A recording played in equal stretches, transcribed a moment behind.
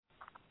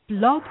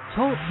Blog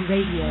Talk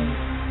Radio.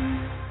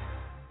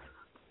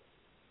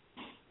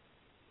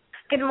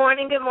 Good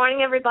morning,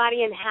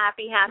 everybody, and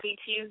happy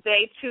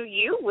Tuesday to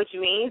you, which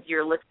means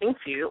you're listening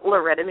to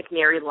Loretta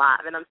McNary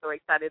Live, and I'm so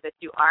excited that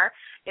you are.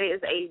 It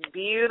is a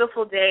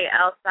beautiful day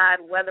outside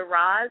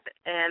weather-wise,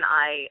 and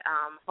I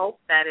hope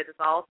that it is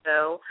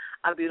also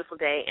a beautiful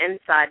day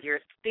inside your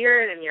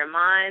spirit and your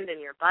mind and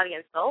your body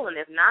and soul, and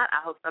if not,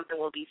 I hope something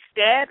will be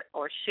said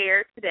or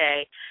shared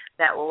today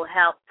that will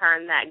help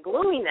turn that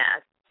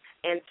gloominess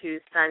into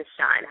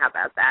sunshine. How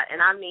about that?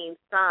 And I mean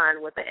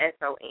sun with the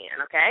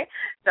S-O-N, okay?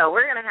 So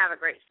we're going to have a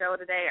great show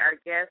today. Our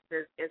guest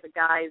is a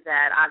guy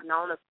that I've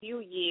known a few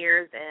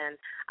years, and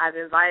I've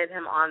invited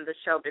him on the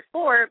show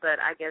before, but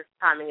I guess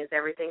timing is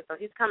everything. So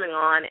he's coming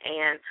on,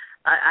 and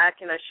I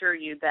can assure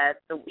you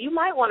that you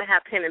might want to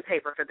have pen and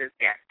paper for this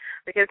guest,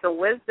 because the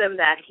wisdom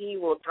that he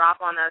will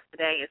drop on us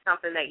today is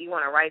something that you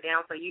want to write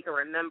down so you can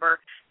remember.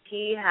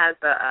 He has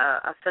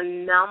a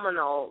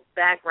phenomenal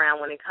background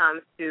when it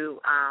comes to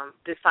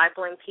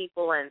discipling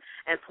people and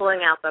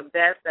pulling out the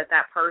best that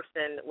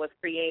person was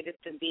created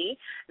to be.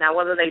 Now,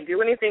 whether they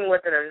do anything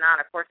with it or not,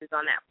 of course, it's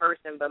on that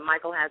person, but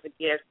Michael has a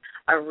gift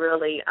of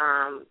really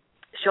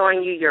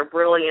showing you your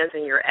brilliance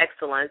and your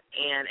excellence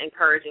and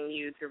encouraging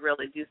you to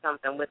really do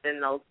something within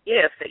those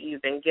gifts that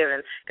you've been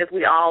given, because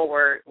we all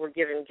were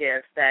given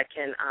gifts that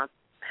can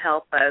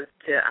help us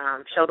to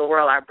show the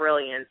world our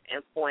brilliance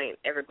and point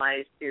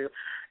everybody to,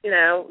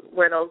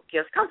 where those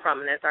gifts come from,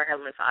 and that's our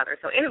Heavenly Father.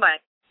 So anyway,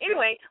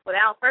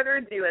 without further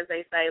ado, as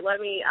they say, let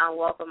me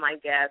welcome my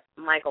guest,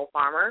 Michael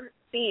Farmer,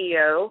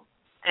 CEO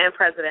and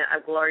President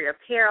of Glory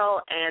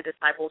Apparel and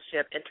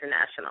Discipleship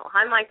International.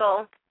 Hi,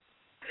 Michael.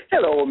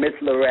 Hello, Miss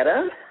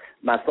Loretta,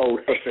 my soul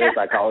sister, as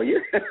I call you.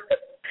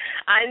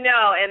 I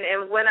know,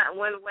 and when I'm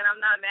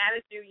not mad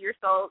at you, you're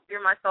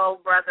my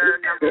soul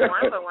brother number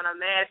one. But when I'm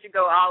mad, you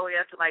go all the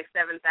way up to like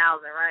 7,000,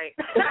 right?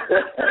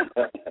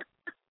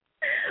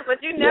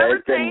 But you never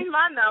changed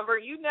my number.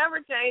 You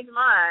never changed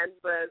mine.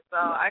 But so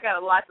I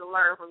got a lot to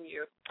learn from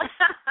you.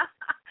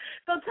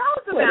 So tell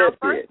us about,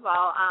 first of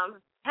all,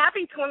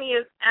 happy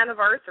 20th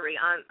anniversary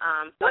on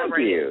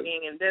celebrating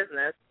being in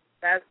business.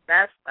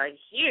 That's a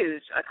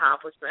huge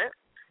accomplishment.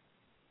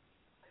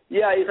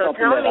 Yeah, it's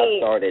something that I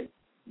started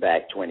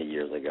back 20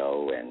 years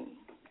ago, and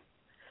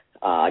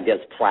I guess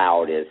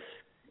proud is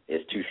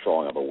too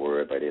strong of a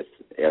word, but it's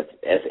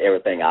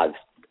everything I've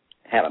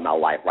had in my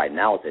life right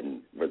now is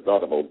a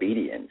result of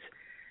obedience.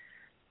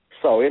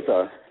 So it's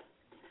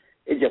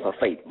just a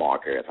faith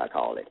marker, as I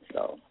call it.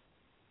 So,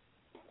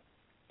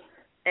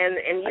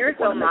 and you're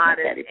so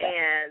modest,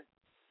 and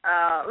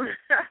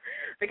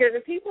because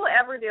if people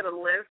ever did a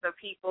list of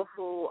people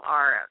who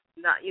are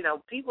not,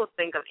 people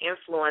think of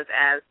influence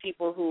as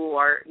people who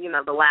are,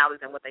 the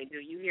loudest in what they do.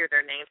 You hear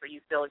their names, or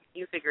you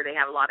figure they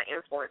have a lot of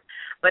influence,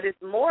 but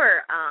it's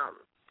more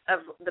of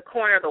the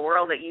corner of the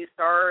world that you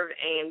serve,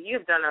 and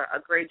you've done a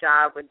great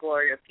job with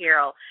Glory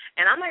Apparel.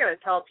 And I'm not going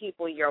to tell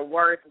people your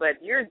worth,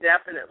 but you're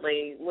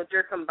definitely, with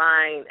your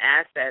combined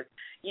assets,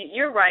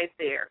 you're right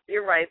there.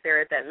 You're right there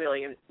at that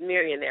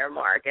millionaire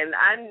mark. And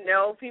I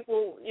know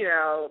people,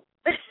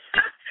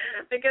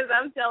 because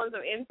I'm telling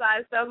some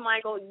inside stuff,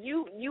 Michael,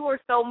 you are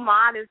so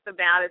modest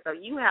about it. So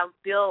you have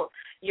built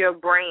your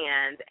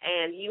brand,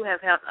 and you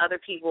have helped other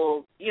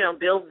people,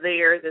 build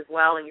theirs as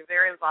well, and you're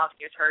very involved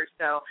in your church.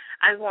 So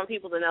I just want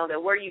people to know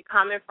that where you're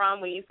coming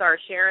from when you start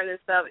sharing this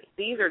stuff,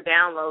 these are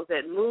downloads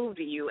that moved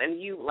you,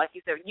 and you, like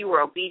you said, you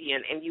were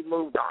obedient, and you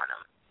moved on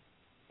them.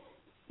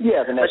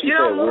 Yes, and but you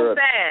don't move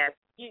fast.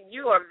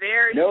 You are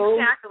you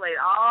calculate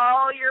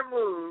all your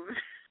moves.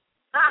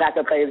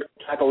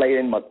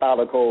 Calculating,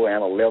 methodical,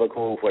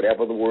 analytical,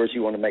 whatever the words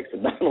you want to make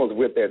synonymous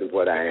with, that is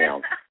what I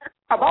am.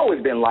 I've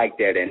always been like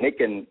that, and it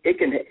can.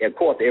 Of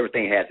course,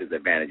 everything has its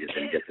advantages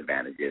and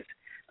disadvantages.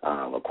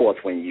 Of course,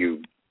 when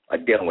you are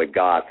dealing with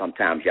God,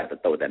 sometimes you have to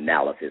throw the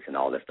analysis and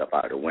all that stuff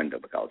out of the window,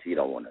 because you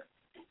don't want to.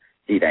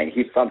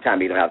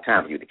 Sometimes he don't have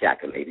time for you to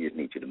calculate. He just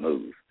needs you to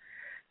move.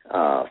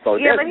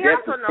 But he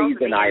also knows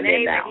the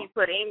DNA that he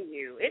put in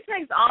you. It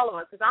takes all of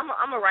us, because I'm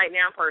a right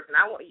now person.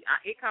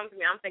 It comes to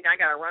me, I'm thinking I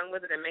got to run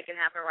with it and make it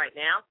happen right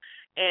now.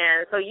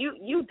 And so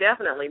you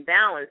definitely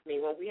balance me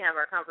when we have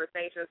our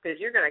conversations,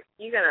 because you're gonna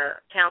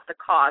count the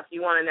cost.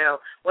 You want to know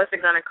what's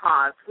it gonna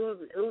cost,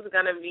 who's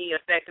gonna be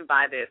affected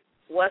by this,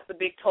 what's the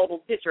big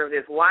total picture of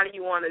this, why do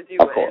you want to do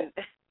it?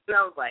 And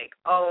I was like,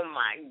 oh,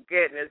 my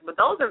goodness. But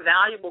those are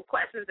valuable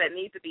questions that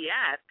need to be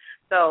asked.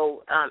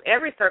 So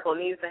every circle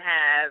needs to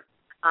have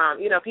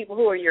people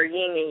who are your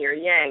yin and your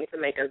yang to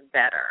make us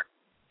better.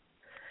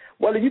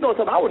 Well,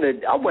 something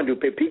I wonder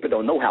if people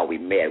don't know how we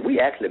met. We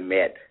actually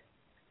met.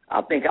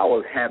 I think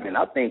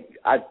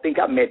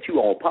I met you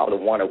on probably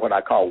what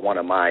I call one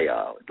of my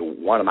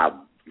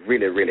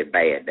really, really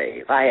bad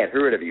days. I had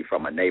heard of you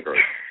from a neighbor,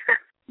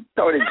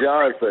 Tony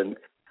Johnson,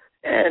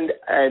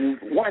 and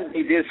one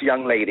day this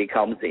young lady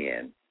comes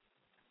in,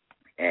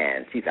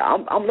 and she said,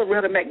 I'm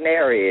Loretta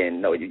McNary,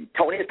 and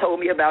Tony has told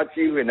me about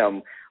you, and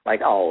I'm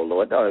like, oh,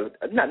 Lord,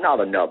 not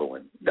another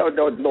one. No,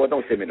 Lord,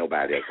 don't send me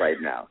nobody else right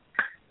now.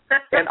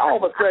 And all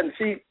of a sudden,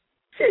 she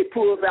he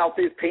pulls out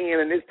this pen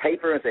and this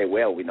paper and say,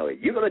 well, we know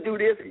you're going to do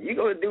this and you're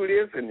going to do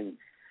this. And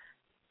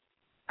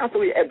at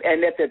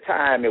that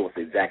time, it was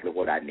exactly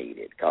what I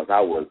needed because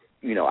I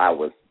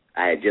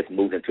had just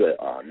moved into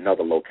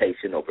another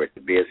location over at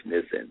the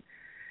business and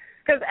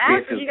because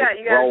actually, you got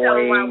to tell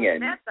them why we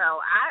met, though.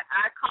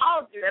 I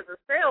called you as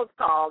a sales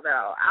call,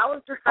 though. I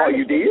was trying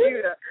you to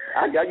did?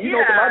 I don't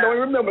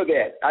even remember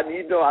that. I don't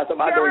even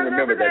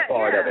remember that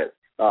part of it.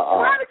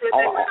 Why did you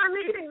think we were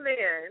meeting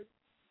then?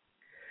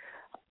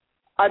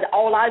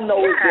 All I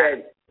know is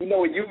that,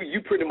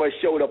 you pretty much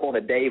showed up on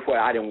a day where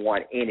I didn't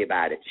want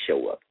anybody to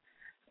show up.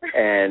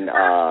 And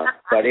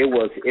but it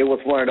was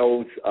one of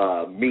those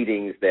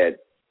meetings that,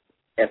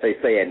 as they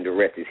say, and the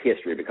rest is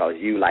history because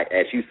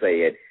as you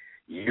said,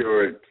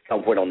 you're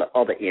somewhat on the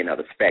other end of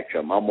the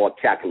spectrum. I'm more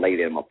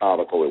calculated and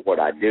methodical with what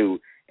I do,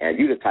 and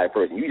you're the type of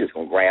person, you're just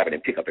going to grab it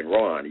and pick up and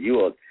run.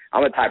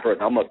 I'm the type of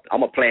person, I'm going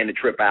to plan the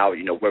trip out,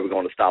 where we're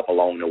going to stop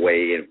along the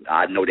way, and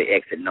I know the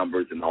exit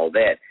numbers and all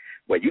that.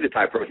 Well, you're the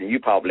type of person, you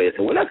probably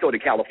say, well, let's go to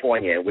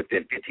California, and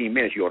within 15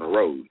 minutes you're on the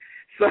road.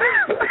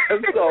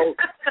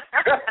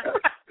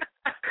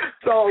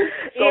 So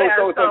it's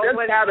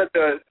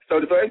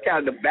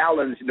kind of the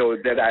balance,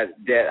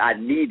 that I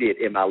needed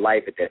in my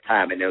life at that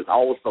time, and there was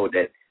also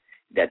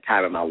that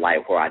time in my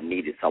life where I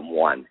needed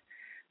someone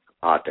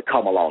to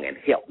come along and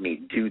help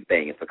me do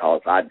things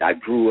because I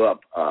grew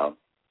up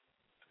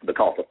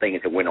because of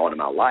things that went on in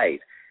my life,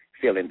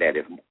 feeling that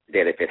if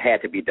it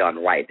had to be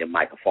done right, then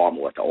Michael Farmer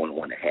was the only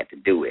one that had to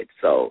do it.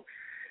 So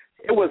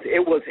it was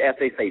as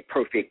they say,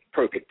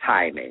 perfect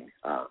timing.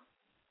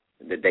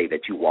 The day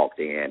that you walked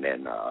in,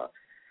 and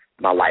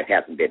my life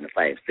hasn't been the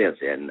same since.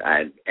 And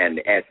I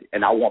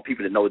want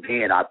people to know.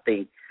 Then I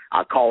think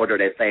I called her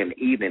that same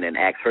evening and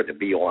asked her to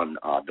be on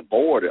the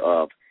board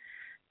of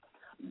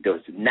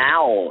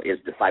now is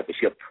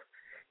Discipleship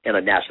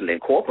International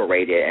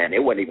Incorporated, and it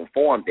wasn't even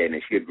formed then,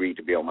 and she agreed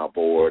to be on my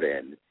board.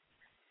 And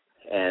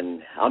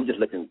I'm just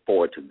looking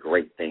forward to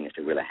great things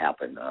to really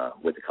happen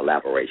with the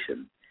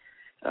collaboration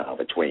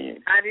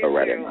between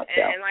Loretta and myself.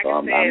 And like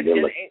I'm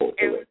really looking forward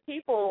to it.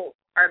 People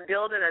are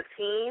building a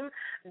team,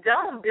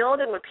 don't build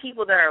it with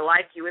people that are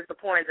like you is the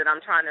point that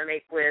I'm trying to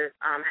make with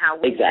how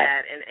we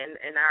met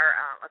in our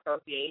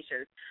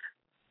associations.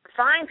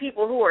 Find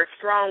people who are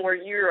strong where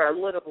you're a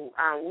little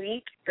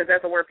weak, because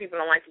that's a word people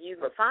don't like to use,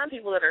 but find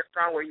people that are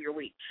strong where you're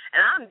weak.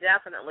 And I'm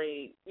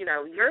definitely,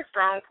 your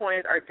strong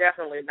points are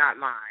definitely not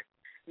mine.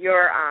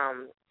 Your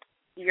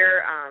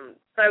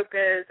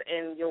focus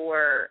and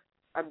your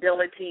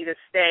ability to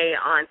stay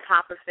on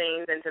top of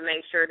things and to make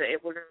sure that if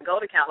we're going to go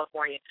to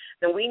California,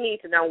 then we need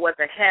to know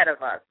what's ahead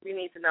of us. We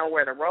need to know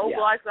where the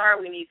roadblocks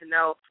are. We need to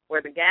know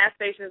where the gas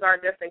stations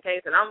are just in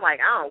case. And I'm like,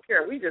 I don't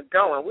care. We just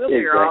going. We'll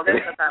figure all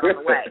this stuff out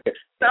on the way.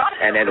 So.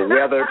 And then the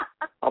weather,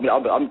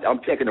 I'm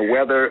checking the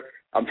weather.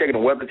 I'm checking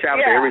the weather channel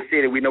for every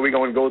city we know we're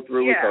going to go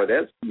through. So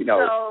that's,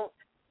 So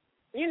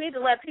you need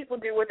to let people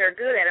do what they're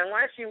good at, and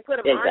once you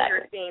put them on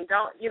your team,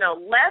 don't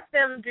let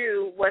them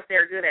do what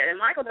they're good at. And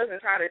Michael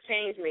doesn't try to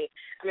change me.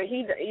 I mean,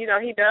 he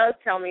does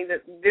tell me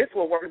that this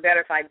will work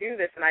better if I do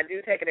this, and I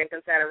do take it in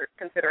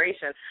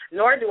consideration.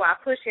 Nor do I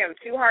push him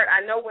too hard. I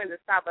know when to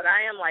stop, but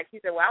I am like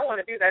he said. Well, I want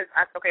to do that.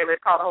 Okay,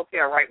 let's call the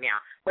hotel right now.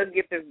 Let's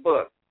get this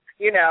book.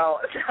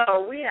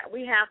 So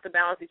we have to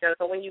balance each other.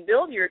 So when you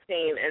build your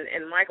team,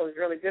 and Michael is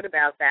really good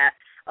about that,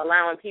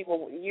 allowing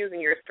people using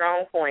your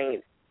strong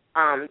points.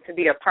 To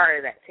be a part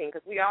of that team,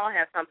 because we all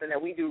have something that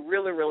we do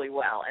really, really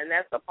well, and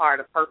that's a part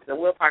of purpose, and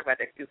we'll talk about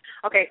that too.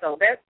 Okay, so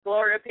that's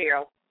Glory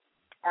Apparel.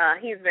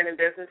 He's been in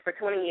business for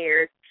 20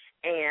 years,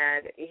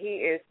 and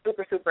he is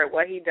super, super at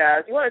what he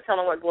does. You want to tell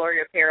them what Glory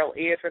Apparel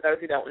is for those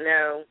who don't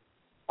know?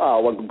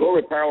 Well,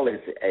 Glory Apparel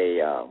is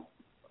a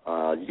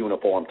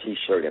uniform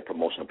T-shirt and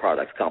promotional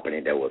products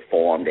company that was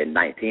formed in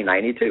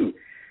 1992.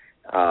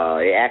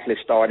 It actually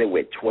started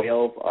with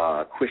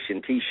 12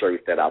 Christian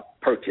T-shirts that I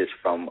purchased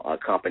from a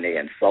company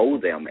and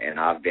sold them, and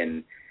I've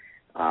been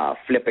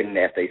flipping,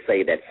 as they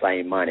say, that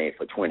same money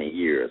for 20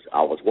 years.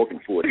 I was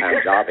working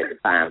full-time job at the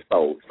time,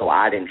 so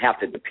I didn't have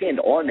to depend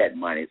on that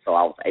money, so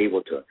I was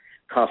able to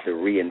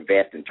constantly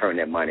reinvest and turn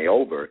that money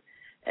over.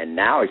 And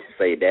now, as you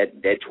say,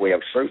 that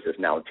 12 shirts is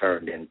now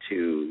turned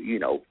into,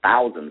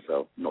 thousands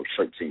of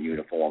shirts and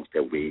uniforms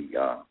that we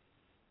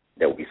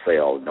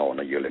sell on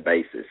a yearly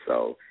basis.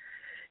 So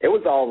it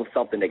was all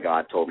something that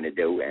God told me to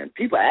do, and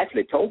people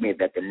actually told me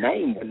that the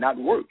name would not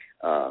work.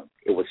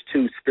 It was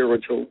too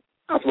spiritual.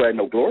 That's why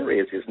no, glory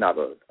is not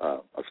a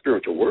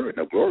spiritual word.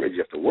 No, glory is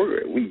just a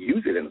word. We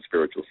use it in a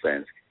spiritual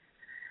sense.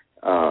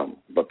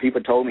 But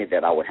people told me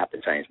that I would have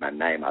to change my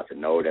name. I said,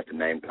 no, that's the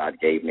name God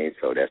gave me,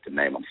 so that's the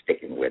name I'm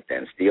sticking with.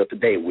 And still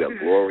today, we're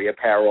Glory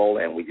Apparel,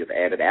 and we just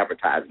added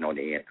advertising on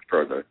the end to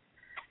further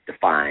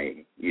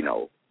define,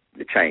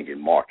 the changing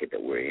market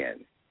that we're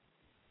in.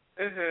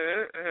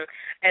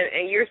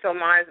 And you're so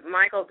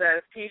Michael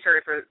does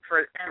T-shirts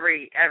for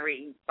every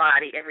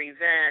body, every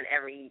event,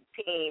 every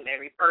team,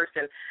 every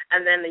person,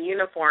 and then the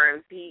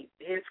uniforms.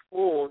 His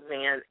schools,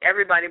 man,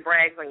 everybody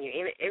brags on you.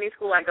 Any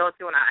school I go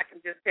to, and I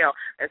can just tell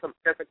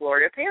that's a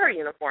Gloria Perry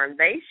uniform.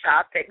 They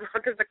shop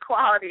because the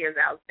quality is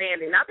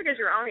outstanding. Not because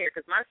you're on here,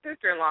 because my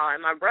sister-in-law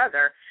and my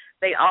brother,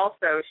 they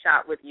also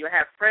shop with you. I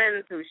have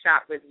friends who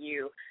shop with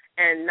you.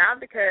 And not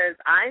because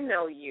I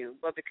know you,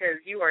 but because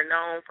you are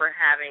known for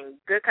having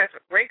great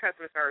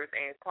customer service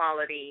and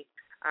quality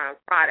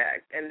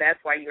products. And that's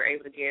why you're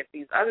able to get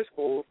these other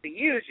schools to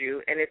use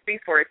you. And it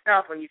speaks for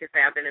itself when you can say,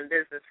 I've been in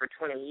business for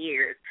 20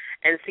 years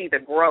and see the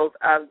growth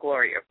of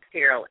Gloria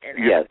Apparel and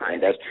yes,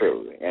 and that's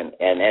true. And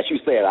as you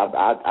said,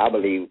 I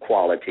believe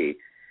quality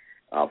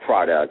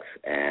products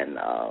and,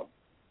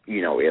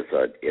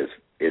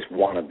 is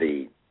one of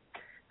the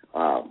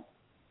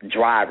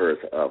drivers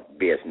of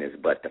business,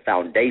 but the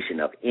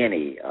foundation of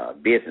any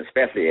business,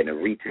 especially in a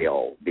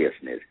retail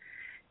business,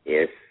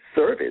 is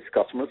service,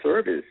 customer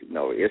service.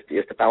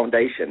 It's the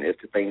foundation. It's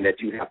the thing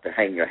that you have to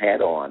hang your hat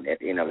on at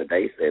the end of the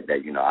day. Said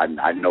that,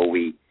 I know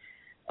we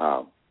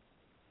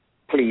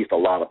pleased a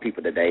lot of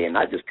people today, and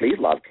not just pleased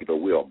a lot of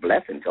people, we are a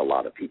blessing to a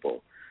lot of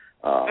people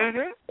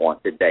on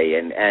today.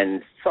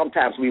 And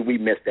sometimes we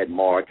miss that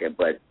mark,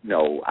 but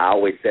I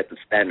always set the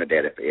standard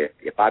that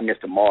if I miss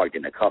the mark,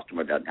 then the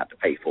customer doesn't have to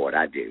pay for it.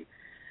 I do.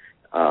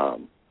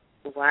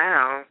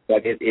 Wow.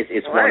 But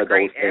it's one of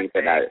those things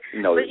that I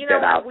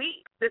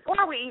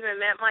before we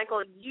even met, Michael,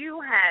 you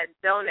had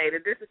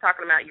donated. This is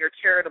talking about your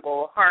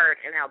charitable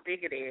heart and how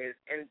big it is.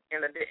 And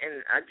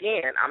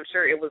again, I'm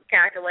sure it was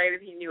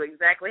calculated. He knew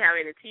exactly how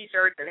many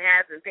T-shirts and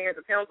hats and pens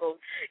and pencils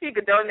he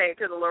could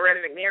donate to the Loretta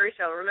McNary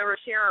show. Remember,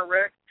 Sharon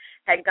Rook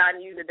had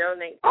gotten you to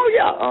donate to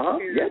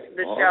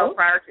the show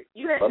prior to.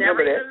 You had never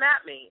even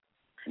met me.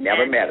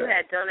 Never met her. You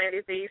had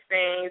donated these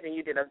things, and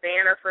you did a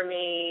banner for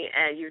me,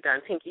 and you've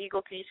done Pink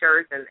Eagle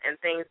T-shirts and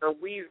things. So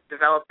we've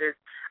developed this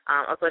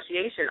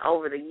association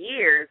over the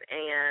years,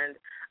 and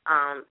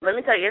let me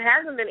tell you, it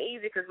hasn't been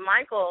easy because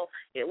Michael,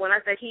 when I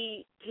say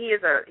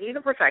he's a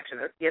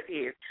perfectionist, yes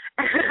he is,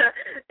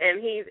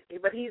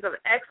 but he's of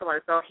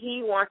excellence. So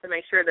he wants to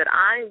make sure that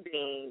I'm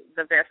being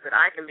the best that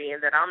I can be,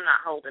 and that I'm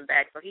not holding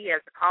back. So he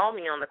has to call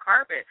me on the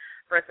carpet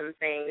for some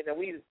things, and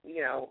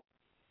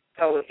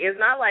so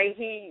it's not like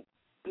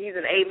he's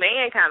an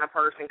amen kind of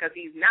person, because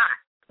he's not.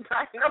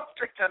 By no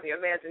stretch of the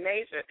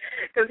imagination,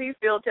 because he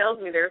still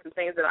tells me there's some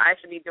things that I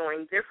should be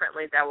doing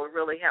differently that would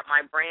really help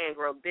my brand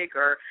grow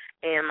bigger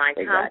and my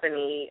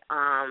company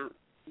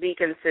be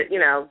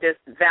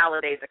just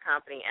validate the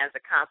company as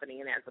a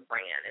company and as a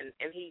brand.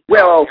 And he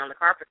calls me on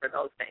the carpet for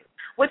those things,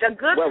 which a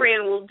good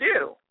friend will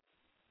do.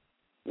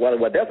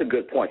 Well, that's a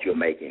good point you're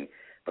making,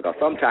 because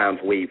sometimes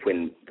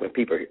when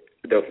people,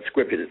 there's a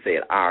scripture that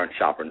said iron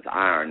sharpens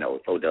iron,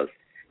 so does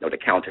the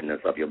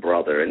countenance of your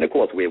brother. And, of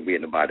course, we're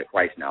in the body of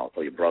Christ now,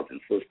 so your brother and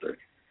sister.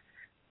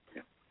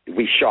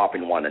 We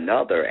sharpen one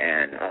another.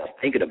 And I was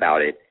thinking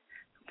about it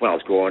when I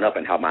was growing up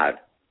and how I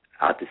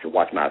used to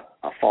watch my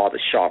father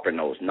sharpen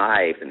those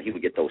knives, and he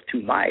would get those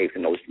two knives,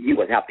 and he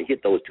would have to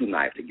hit those two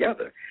knives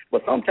together.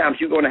 But sometimes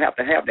you're going to have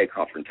that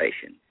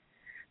confrontation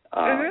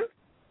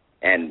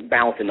and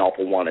bouncing off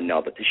of one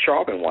another to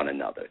sharpen one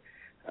another.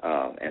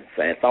 And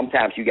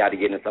sometimes you got to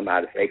get in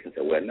somebody's face and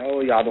say, well, no,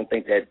 I don't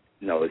think that,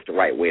 it's the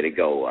right way to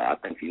go. I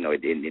think,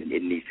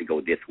 it needs to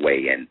go this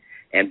way,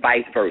 and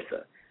vice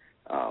versa.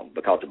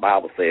 Because the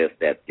Bible says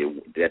that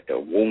the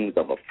wounds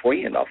of a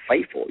friend are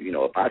faithful.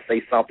 If I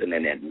say something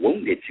and it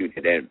wounded you,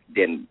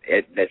 then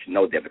it lets you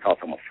know that because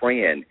I'm a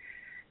friend,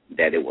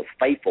 that it was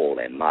faithful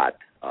and not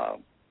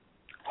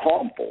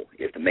harmful.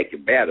 It's to make you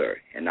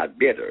better and not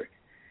bitter.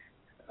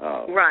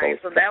 Right,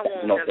 so that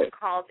won't doesn't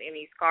cause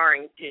any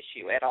scarring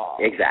tissue at all.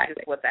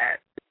 Exactly. Is what that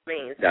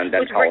means.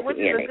 Which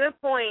is a good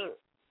point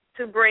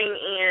to bring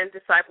in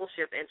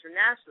Discipleship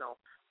International.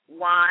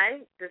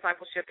 Why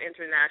Discipleship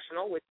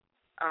International, which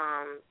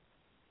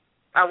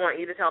I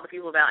want you to tell the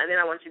people about, and then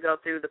I want you to go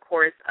through the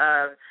course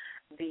of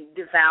the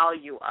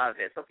value of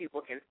it so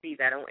people can see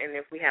that. And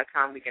if we have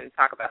time, we can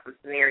talk about some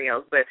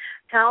scenarios. But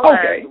tell us,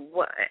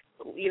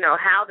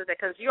 how did that,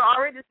 because you're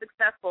already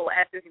successful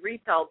at this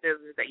retail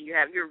business that you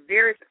have. You're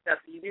very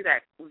successful. You do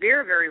that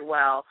very, very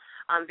well.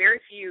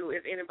 Very few,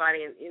 if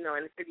anybody, in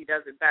the city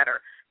does it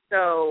better.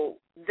 So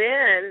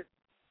then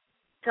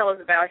tell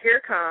us about,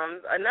 here comes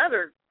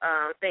another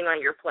thing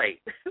on your plate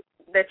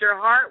that your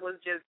heart was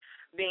just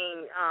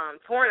being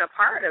torn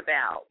apart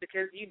about,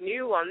 because you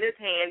knew on this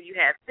hand you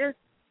had this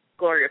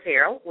Gloria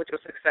Apparel, which was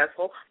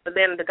successful, but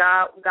then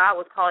God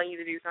was calling you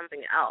to do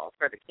something else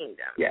for the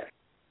kingdom. Yes.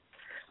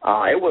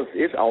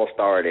 It all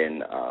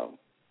started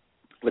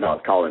when I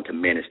was called into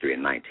ministry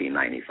in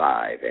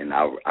 1995, and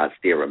I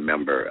still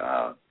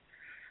remember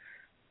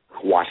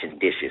washing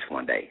dishes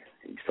one day.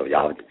 So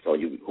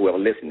whoever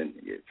listening,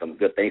 some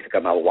good things to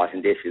come out of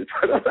washing dishes.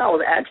 I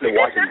was actually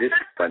washing dishes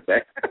one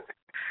day.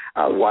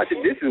 I was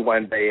washing dishes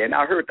one day, and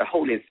I heard the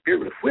Holy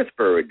Spirit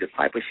whisper,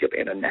 Discipleship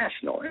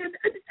International. And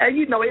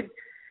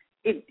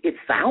it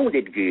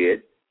sounded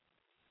good,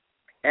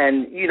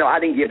 And, I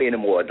didn't give any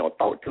more no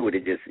thought to it.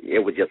 It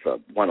was just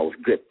one of those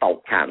good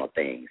thought kind of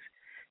things.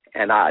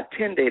 And I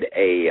attended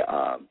a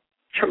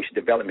church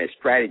development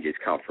strategies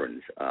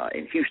conference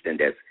in Houston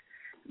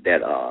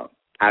that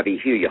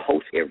IBHU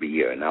hosts every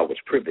year, and I was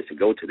privileged to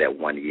go to that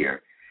one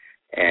year.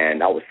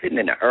 And I was sitting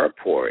in the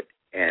airport,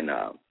 and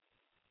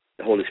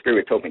the Holy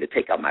Spirit told me to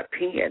take out my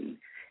pen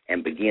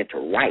and begin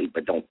to write,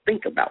 but don't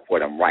think about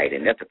what I'm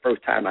writing. That's the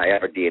first time I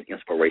ever did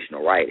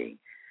inspirational writing.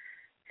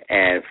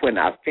 And when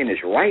I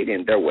finished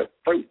writing, there were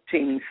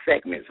 13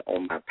 segments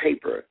on my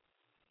paper.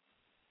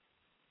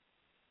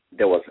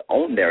 There was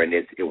on there, and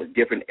it was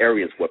different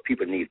areas where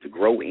people need to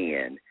grow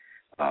in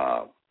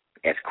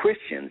as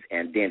Christians.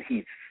 And then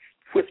he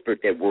whispered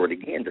that word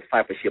again,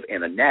 Discipleship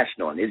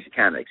International, and it just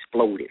kind of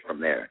exploded from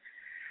there.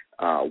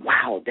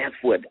 Wow, that's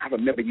what I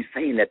remember you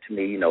saying that to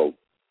me,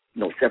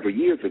 several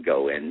years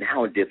ago, and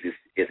now this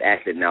is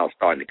actually now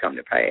starting to come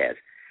to pass.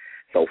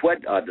 So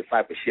what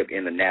Discipleship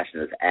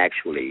International is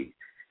actually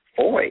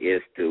for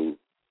is to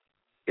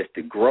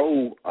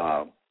grow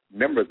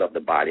members of the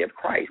body of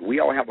Christ. We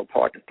all have a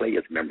part to play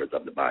as members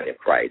of the body of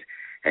Christ,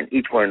 and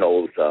each one of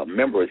those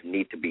members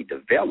need to be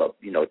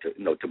developed,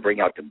 to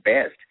bring out the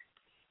best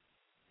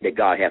that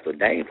God has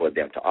ordained for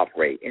them to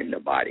operate in the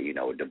body.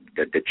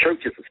 The church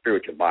is a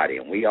spiritual body,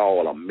 and we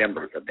all are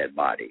members of that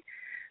body.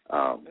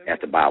 As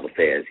the Bible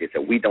says, it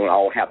said we don't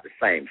all have the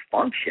same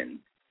function.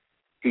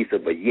 He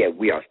said, but yet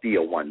we are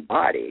still one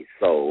body.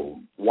 So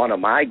one of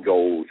my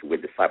goals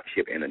with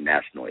Discipleship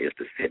International is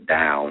to sit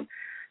down,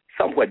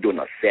 somewhat do an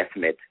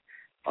assessment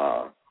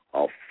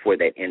of where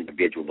that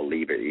individual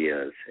believer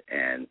is,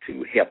 and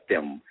to help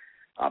them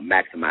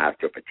maximize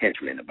their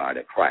potential in the body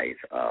of Christ.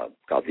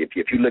 Because if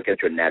you look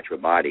at your natural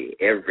body,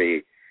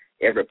 every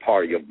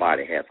part of your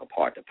body has a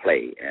part to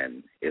play,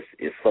 and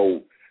it's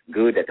so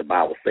good that the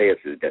Bible says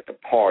is that the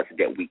parts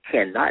that we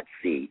cannot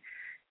see,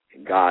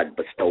 God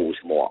bestows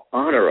more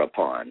honor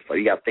upon. So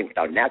you got to think with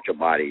our natural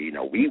body,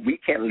 we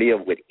can't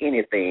live with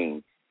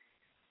anything.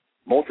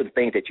 Most of the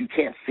things that you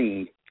can't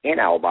see in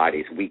our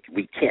bodies, we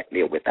can't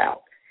live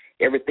without.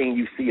 Everything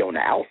you see on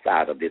the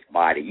outside of this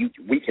body,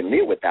 we can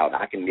live without.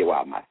 I can live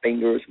without my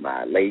fingers,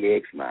 my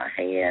legs, my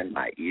hand,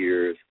 my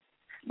ears,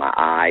 my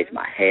eyes,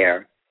 my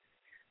hair.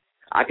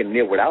 I can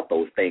live without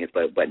those things,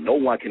 but no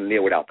one can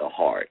live without the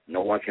heart.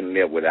 No one can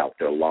live without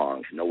their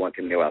lungs. No one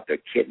can live without their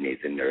kidneys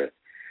and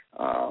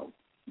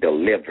their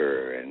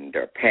liver and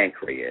their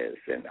pancreas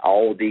and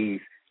all these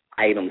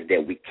items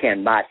that we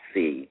cannot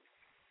see.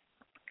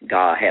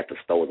 God has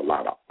bestowed a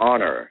lot of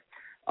honor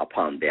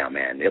upon them.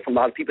 And there's a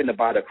lot of people in the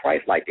body of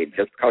Christ like that.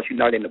 Just because you're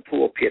not in the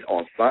pulpit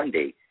on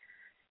Sunday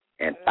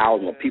and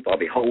thousands of people are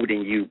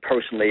beholding you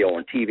personally or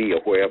on TV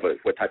or wherever,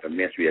 what type of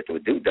ministry that you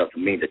do,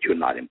 doesn't mean that you're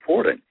not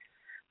important.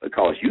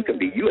 Because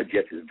you are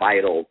just as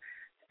vital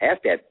as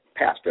that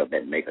pastor of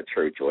that mega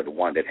church or the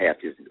one that has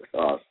this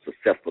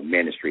successful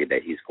ministry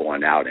that he's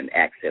going out and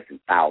accessing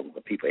thousands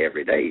of people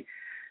every day.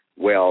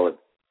 Well,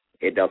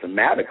 it doesn't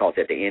matter, because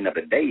at the end of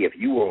the day, if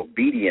you are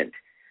obedient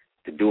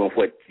to doing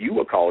what you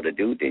were called to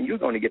do, then you're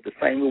going to get the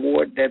same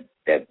reward that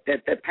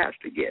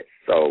pastor gets.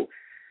 So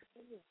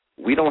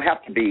we don't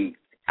have to be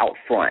out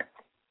front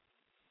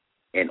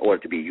in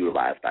order to be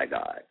utilized by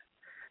God.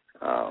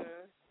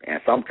 And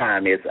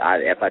sometimes, as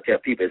I tell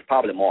people, it's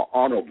probably more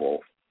honorable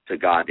to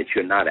God that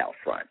you're not out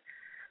front.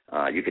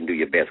 You can do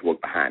your best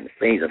work behind the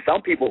scenes. And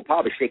some people are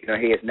probably shaking their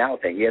heads now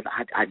saying, yes,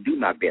 I do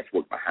my best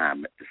work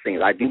behind the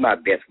scenes. I do my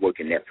best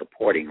work in that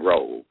supporting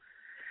role.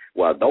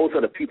 Well, those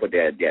are the people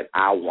that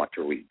I want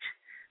to reach,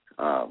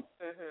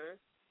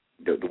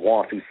 the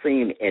ones who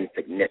seem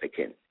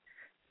insignificant,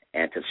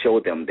 and to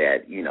show them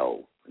that,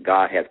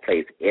 God has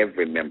placed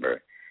every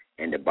member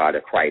in the body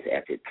of Christ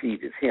as it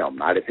pleases him,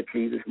 not as it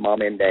pleases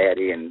mama and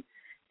daddy and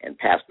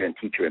pastor and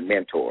teacher and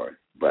mentor,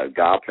 but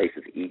God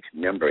places each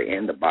member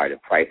in the body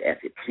of Christ as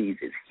it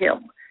pleases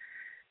him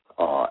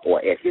or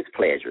at his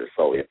pleasure.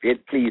 So if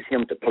it pleases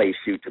him to place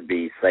you to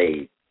be,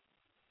 say,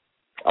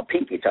 a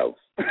pinky toe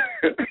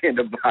in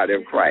the body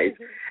of Christ,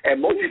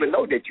 and most people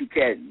know that you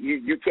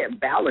can't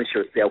balance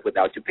yourself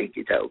without your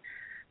pinky toe.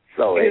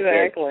 So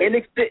exactly.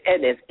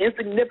 and as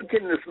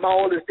insignificant and as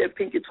small as that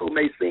pinky toe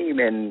may seem,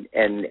 and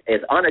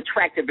as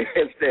unattractive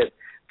as that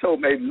toe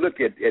may look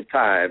at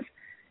times,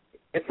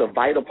 it's a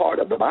vital part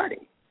of the body.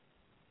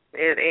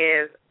 It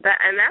is,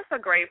 and that's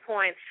a great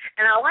point.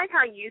 And I like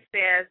how you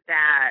said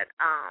that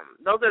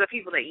those are the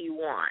people that you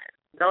want.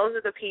 Those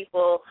are the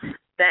people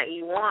that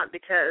you want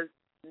because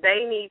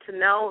they need to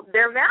know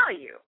their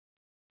value.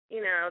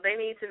 They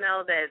need to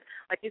know that,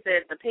 like you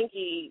said, the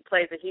pinky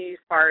plays a huge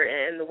part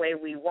in the way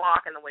we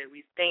walk and the way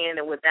we stand,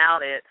 and without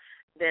it,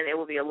 then it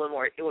would be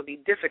it would be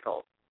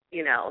difficult,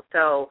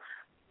 So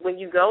when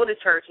you go to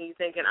church and you're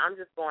thinking, I'm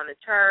just going to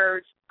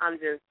church, I'm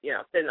just,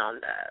 sitting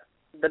on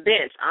the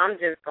bench, I'm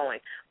just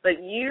going.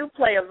 But you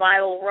play a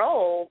vital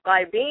role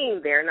by being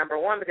there, number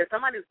one, because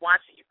somebody's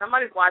watching you.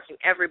 Somebody's watching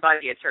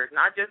everybody at church,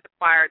 not just the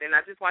choir. They're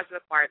not just watching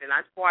the choir. They're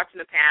not just watching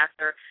the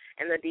pastor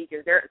and the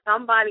deacons.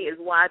 Somebody is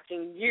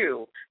watching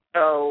you.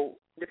 So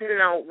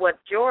depending on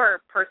what your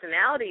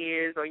personality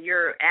is or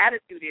your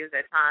attitude is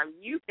at times,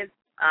 you can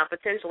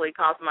potentially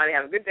cause somebody to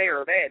have a good day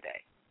or a bad day.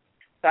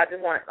 So I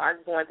just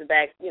wanted to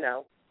back,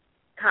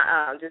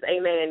 just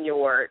amen your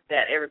word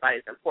that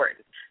everybody's important.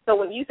 So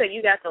when you said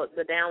you got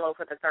the download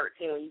for the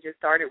 13 when you just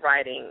started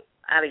writing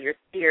out of your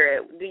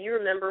spirit, do you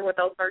remember what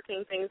those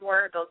 13 things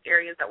were, those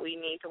areas that we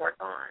need to work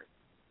on?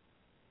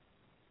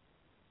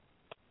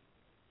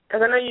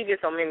 Because I know you get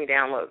so many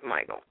downloads,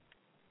 Michael.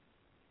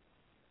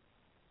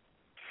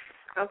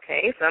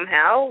 Okay,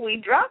 somehow we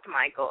dropped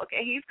Michael.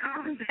 Okay, he's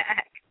coming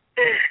back.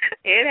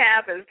 It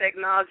happens.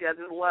 Technology, I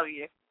just love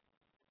you.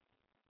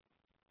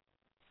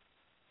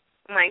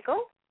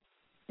 Michael?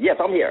 Yes,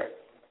 I'm here.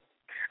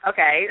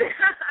 Okay.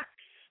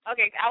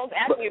 Okay, I was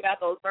asking you about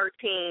those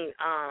 13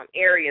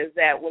 areas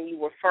that when you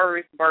were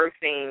first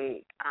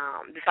birthing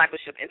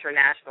Discipleship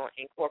International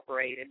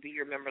Incorporated, do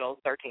you remember those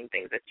 13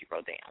 things that you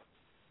wrote down?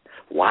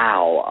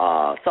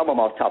 Wow. Some of them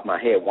off the top of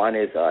my head. One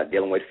is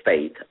dealing with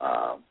faith.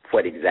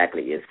 What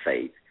exactly is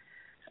faith?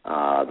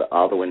 The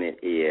other one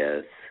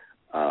is,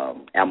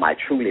 am I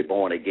truly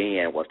born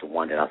again, was the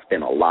one that I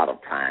spent a lot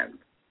of time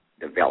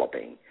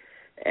developing.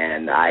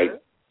 And I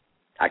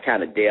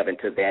kind of delve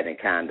into that and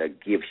kind of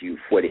gives you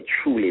what it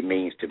truly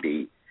means to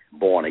be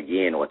born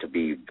again, or to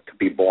be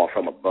born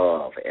from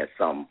above, as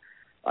some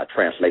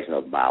translation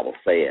of the Bible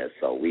says.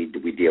 So we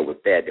deal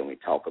with that. Then we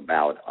talk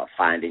about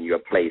finding your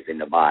place in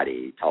the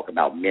body, talk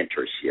about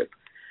mentorship.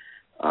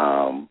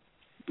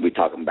 We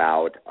talk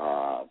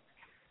about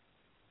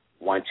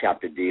one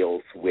chapter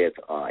deals with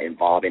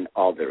involving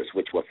others,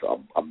 which was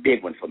a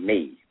big one for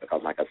me,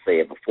 because like I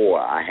said before,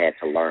 I had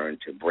to learn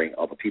to bring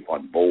other people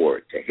on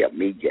board to help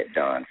me get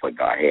done what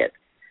God had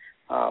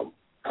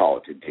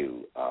called to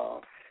do.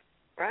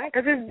 Right,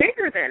 because it's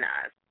bigger than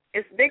us.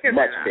 It's bigger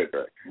much than us.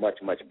 Bigger,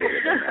 much bigger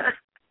than us.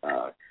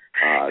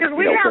 Because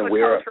we have a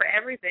coach for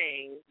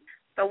everything.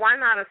 So why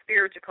not a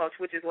spiritual coach,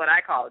 which is what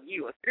I call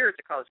you, a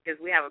spiritual coach, because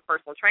we have a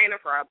personal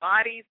trainer for our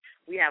bodies,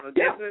 we have a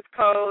business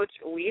coach,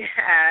 we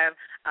have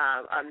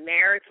a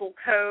marital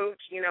coach,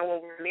 when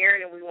we're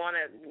married and we want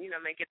to,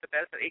 make it the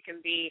best that it can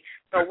be.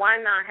 So why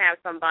not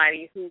have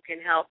somebody who can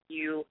help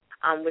you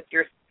with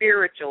your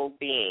spiritual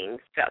being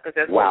stuff, because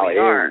that's what we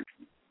are.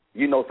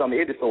 You know something,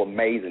 it is so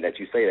amazing that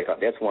you say that, because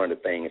that's one of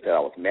the things that I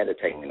was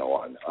meditating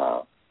on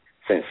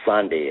since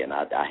Sunday, and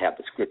I have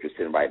the scripture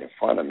sitting right in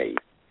front of me.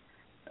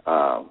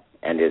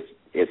 And it's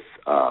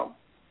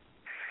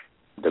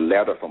the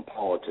letter from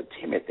Paul to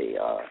Timothy,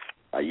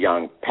 a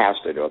young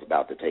pastor that was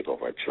about to take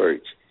over a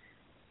church,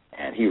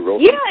 and he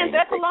wrote. Yeah, in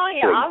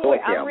Thessalonians.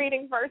 I'm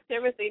reading 1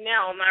 Timothy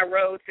now on my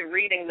road to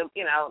reading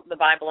the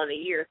Bible in a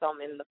year, so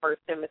I'm in the 1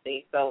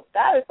 Timothy. So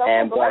that is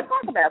something. Let's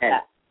talk about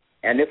that.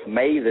 And it's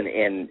amazing,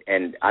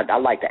 and I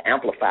like the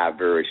Amplified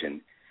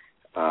version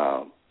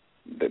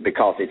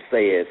because it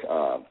says.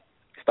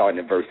 Starting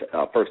in verse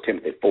 1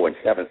 Timothy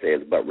 4:7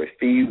 says, but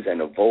refuse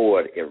and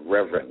avoid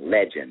irreverent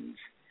legends,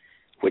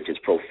 which is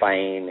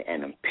profane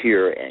and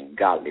impure and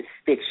godless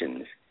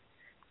fictions,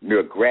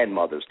 mere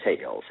grandmother's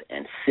tales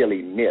and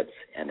silly myths,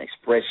 and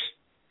express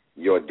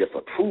your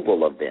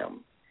disapproval of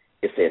them.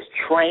 It says,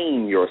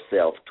 train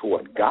yourself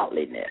toward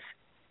godliness,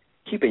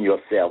 keeping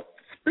yourself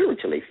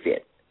spiritually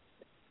fit.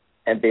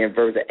 And then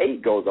verse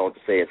 8 goes on to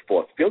say,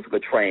 for physical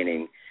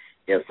training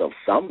is of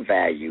some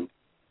value,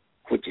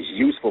 which is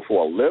useful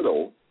for a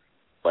little,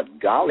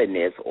 but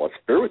godliness or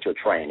spiritual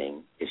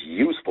training is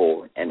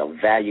useful and of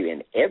value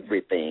in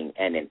everything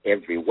and in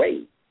every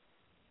way,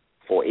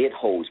 for it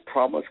holds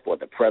promise for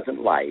the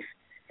present life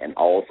and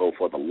also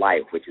for the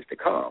life which is to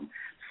come.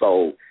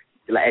 So,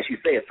 as you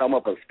say, some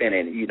of us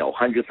spending,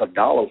 hundreds of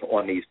dollars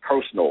on these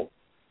personal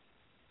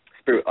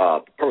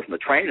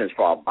trainers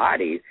for our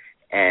bodies,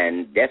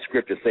 and that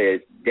scripture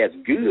says that's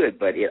good,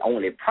 but it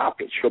only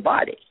profits your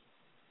body.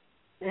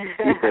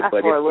 Said,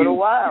 for a little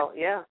while,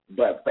 yeah.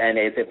 And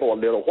they said for a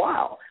little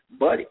while.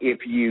 But if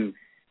you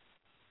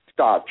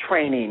start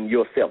training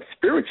yourself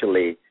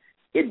spiritually,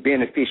 it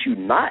benefits you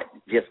not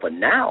just for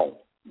now,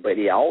 but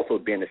it also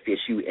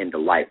benefits you in the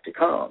life to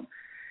come.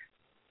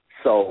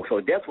 So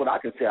that's what I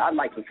consider. I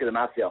like to consider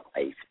myself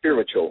a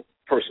spiritual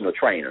personal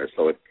trainer.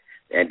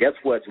 And that's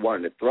what's one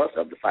of the thrusts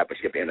of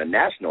Discipleship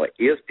International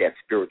is that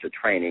spiritual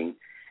training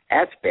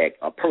aspect,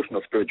 a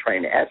personal spiritual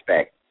training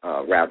aspect,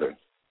 rather,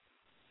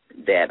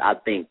 that I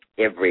think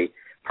every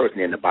person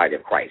in the body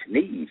of Christ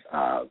needs.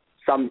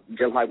 Some,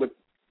 just like with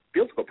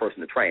physical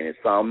personal training,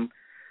 some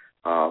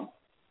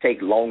take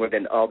longer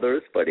than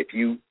others, but if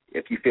you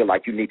feel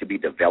like you need to be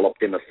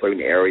developed in a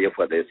certain area,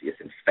 whether it's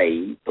in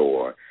faith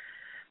or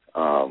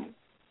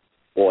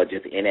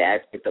just any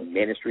aspect of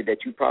ministry that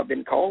you've probably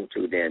been called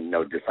to, then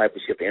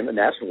Discipleship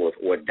International was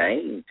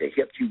ordained to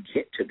help you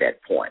get to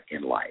that point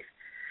in life.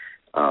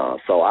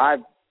 So I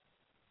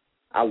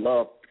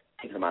love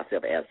thinking of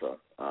myself as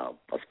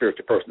a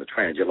spiritual personal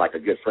trainer, just like a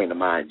good friend of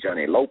mine,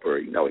 Johnny Loper.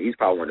 He's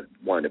probably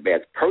one of the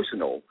best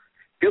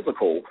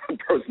physical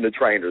personal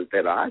trainers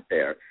that are out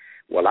there.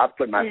 Well, I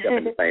put myself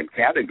in the same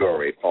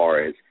category as far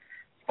as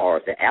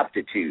the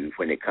aptitude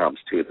when it comes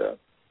to the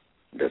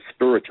the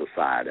spiritual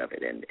side of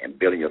it and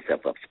building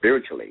yourself up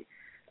spiritually.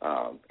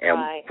 And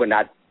right. when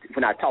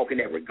I talk in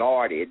that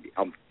regard,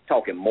 I'm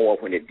talking more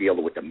when it deals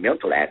with the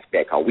mental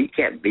aspect, how we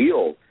can't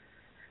build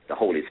the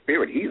Holy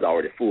Spirit. He's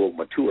already full,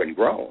 mature, and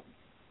grown.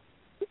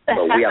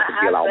 But we have to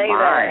build our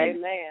minds.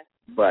 Amen.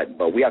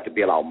 But we have to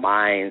build our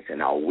minds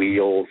and our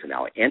wills and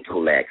our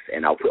intellects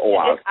and our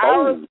souls. It's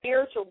our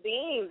spiritual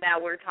being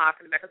that we're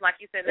talking about. Because like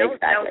you said, that was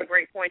a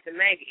great point to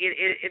make.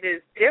 It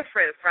is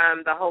different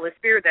from the Holy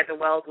Spirit that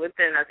dwells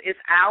within us. It's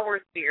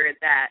our spirit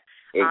that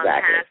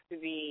has to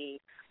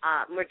be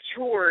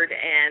matured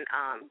and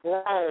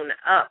grown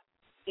up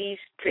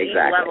each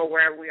level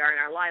wherever we are in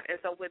our life. And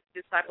so with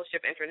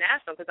Discipleship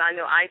International, because I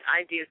know I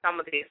did some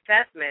of the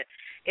assessment,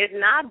 it's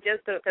not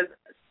just because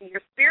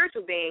your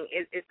spiritual being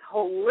is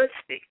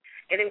holistic.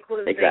 It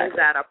includes things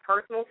that are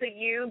personal to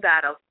you,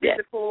 that are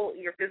physical,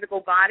 your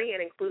physical body. It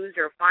includes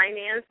your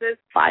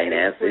finances.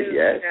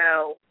 Yes.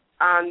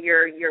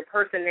 Your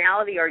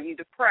personality. Are you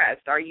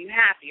depressed? Are you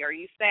happy? Are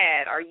you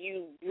sad? Are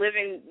you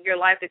living your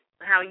life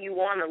how you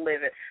want to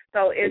live it?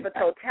 So it's the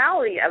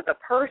totality of the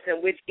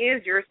person, which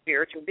is your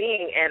spiritual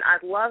being. And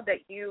I love that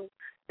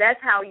that's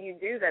how you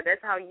do that.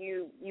 That's how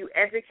you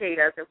educate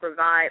us and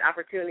provide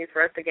opportunities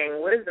for us to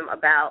gain wisdom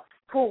about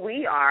who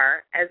we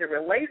are as it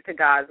relates to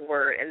God's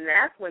Word. And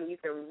that's when you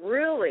can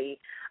really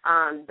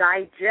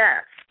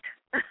digest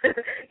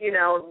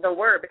the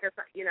Word, because,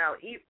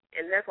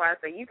 and that's why I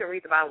say you can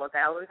read the Bible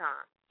 1,000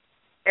 times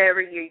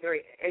every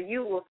year, and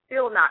you will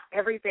still not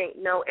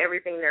know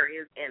everything there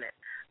is in it.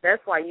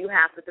 That's why you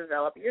have to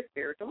develop your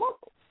spiritual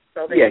muscles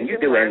so that you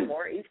can learn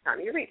more each time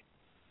you read.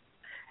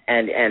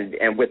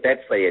 And with that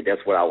said,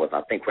 that's what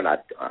I think when I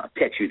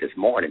text you this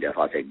morning, that's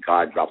why I said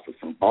God dropped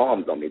some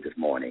bombs on me this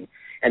morning.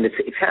 And it's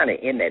kind of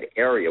in that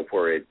area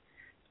where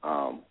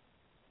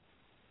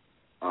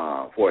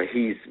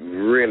he's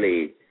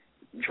really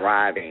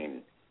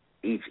driving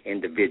each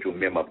individual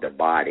member of the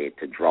body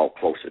to draw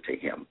closer to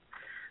him,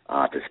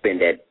 to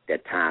spend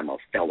that time of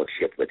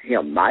fellowship with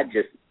him, not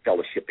just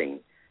fellowshipping,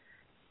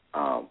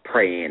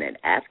 praying and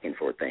asking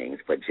for things,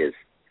 but just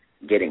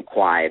getting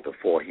quiet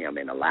before him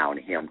and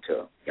allowing him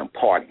to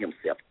impart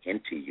himself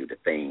into you, the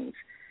things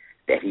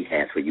that he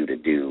has for you to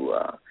do.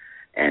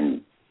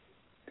 And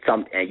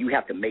you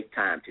have to make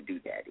time to do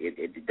that.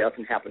 It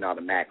doesn't happen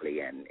automatically,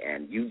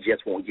 and you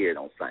just won't get it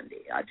on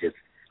Sunday.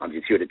 I'm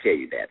just here to tell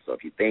you that. So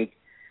if you think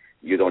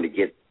you're going to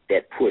get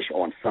that push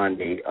on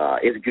Sunday,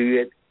 it's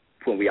good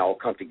when we all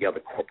come together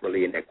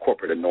corporately and that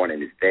corporate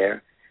anointing is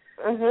there.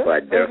 Mm-hmm,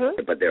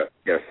 but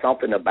there's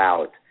something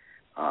about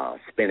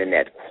spending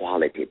that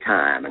quality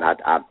time, and I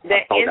thought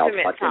that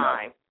intimate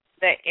time.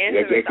 That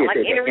intimate time, like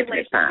in a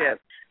relationship. Time.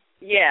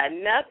 Yeah,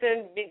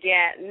 nothing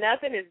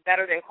is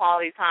better than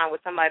quality time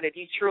with somebody that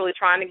you're truly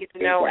trying to get to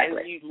know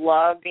and you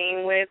love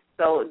being with.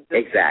 So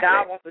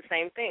God wants the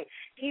same thing.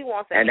 He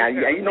wants that. And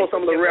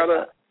some of the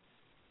Loretta,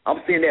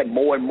 I'm seeing that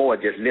more and more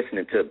just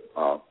listening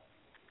to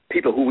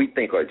people who we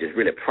think are just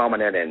really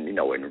prominent and,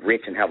 and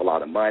rich and have a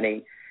lot of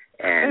money.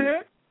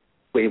 And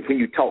when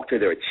you talk to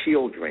their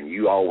children,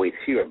 you always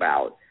hear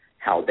about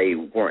how they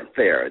weren't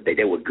there.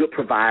 They were good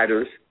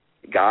providers.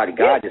 God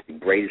is the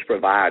greatest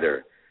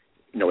provider,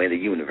 in the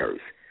universe.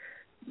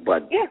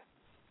 But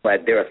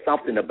there is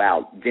something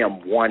about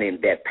them wanting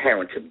that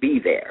parent to be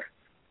there,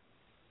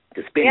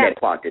 to spend that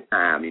quality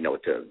time,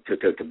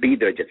 to be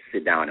there, just to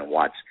sit down and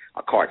watch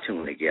a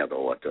cartoon together,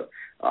 or to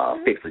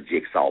fix a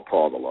jigsaw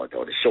puzzle, or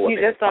to show up. You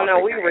just don't know.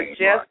 We were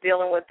just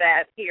dealing with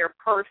that here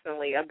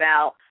personally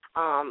about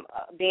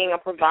being a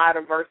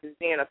provider versus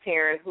being a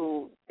parent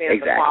who spends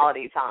the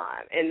quality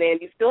time. And then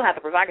you still have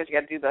to provide because you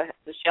got to do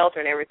the shelter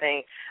and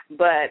everything.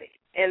 But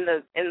in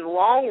the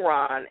long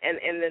run, and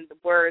then the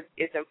word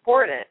is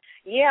important.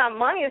 Yeah,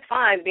 money is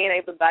fine. Being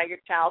able to buy your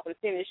child some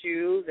tennis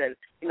shoes and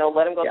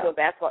let them go to a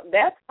basketball,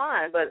 that's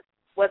fine. But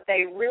what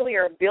they really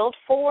are built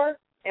for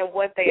and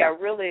what they are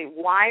really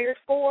wired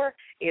for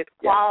is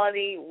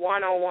quality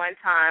one-on-one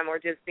time, or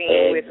just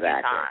being with me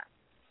time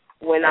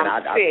when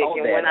I'm sick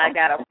and when I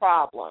got a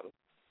problem.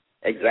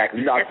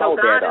 Exactly. I saw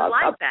God is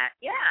like that.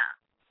 Yeah.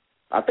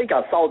 I think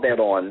I saw that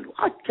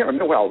I can't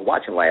remember what I was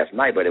watching last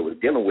night, but it was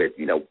dealing with,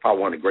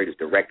 probably one of the greatest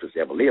directors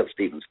ever lived,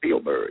 Steven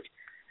Spielberg.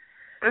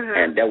 Mm-hmm.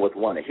 And that was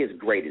one of his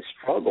greatest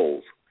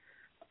struggles.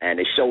 And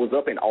it shows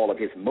up in all of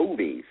his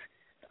movies,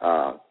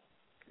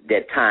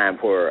 that time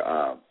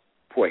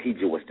where he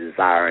was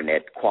desiring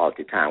that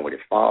quality time with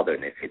his father.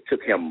 And it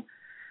took him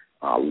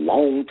a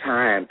long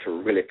time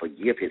to really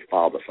forgive his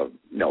father for,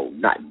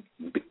 not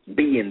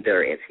being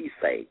there, as he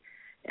say.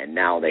 And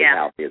now they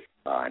have this,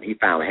 and he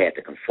finally had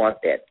to confront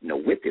that,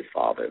 with his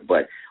father.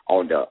 But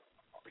on the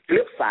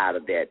flip side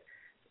of that,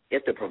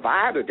 it's the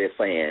provider that's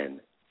saying,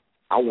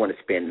 I want to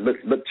spend,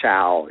 look,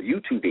 child, you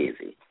too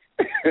busy.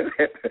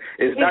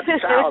 It's not the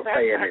child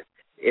saying it.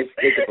 It's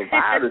the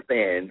provider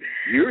saying,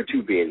 you're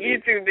too busy.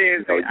 You're too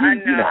busy. So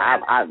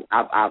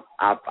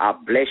I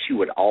bless you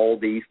with all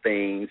these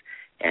things,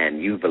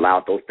 and you've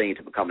allowed those things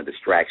to become a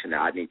distraction.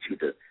 Now I need you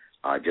to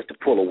just to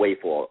pull away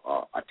for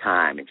a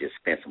time and just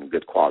spend some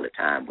good quality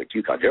time with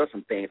you, because there are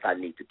some things I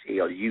need to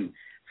tell you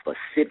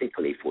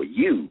specifically for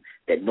you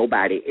that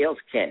nobody else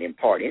can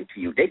impart into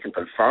you. They can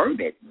confirm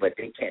it, but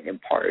they can't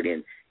impart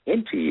it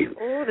into you.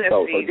 Ooh, that's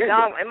deep.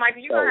 And Mike,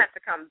 you're going to have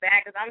to come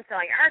back because I'm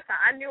telling you,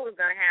 I knew it was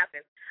going to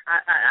happen.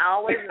 I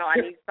always know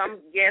I need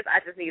some guests. I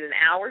just need an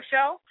hour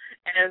show.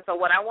 And so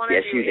what I want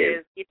to do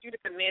is get you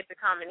to commit to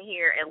coming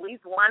here at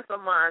least once a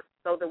month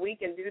so that we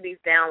can do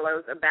these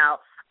downloads about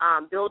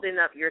building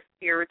up your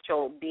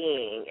spiritual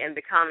being and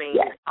becoming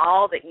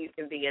all that you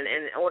can be. And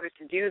in order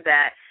to do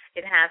that,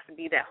 it has to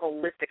be that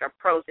holistic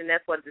approach, and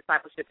that's what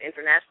Discipleship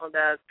International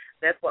does.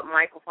 That's what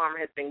Michael Farmer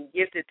has been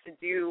gifted to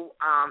do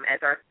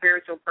as our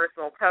spiritual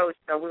personal coach,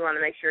 so we want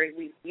to make sure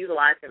we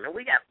utilize him. And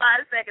we got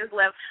 5 seconds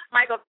left.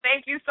 Michael,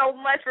 thank you so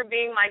much for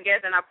being my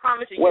guest, and I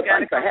promise you, you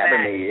got to come back.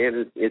 Well, thanks for having me.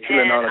 It's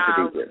really an honor to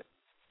be with.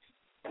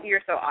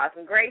 You're so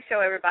awesome. Great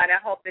show, everybody. I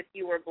hope that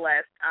you were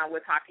blessed.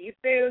 We'll talk to you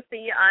soon.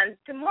 See you on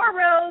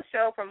tomorrow's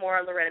show for more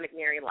Loretta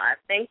McNary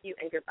Live. Thank you,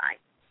 and goodbye.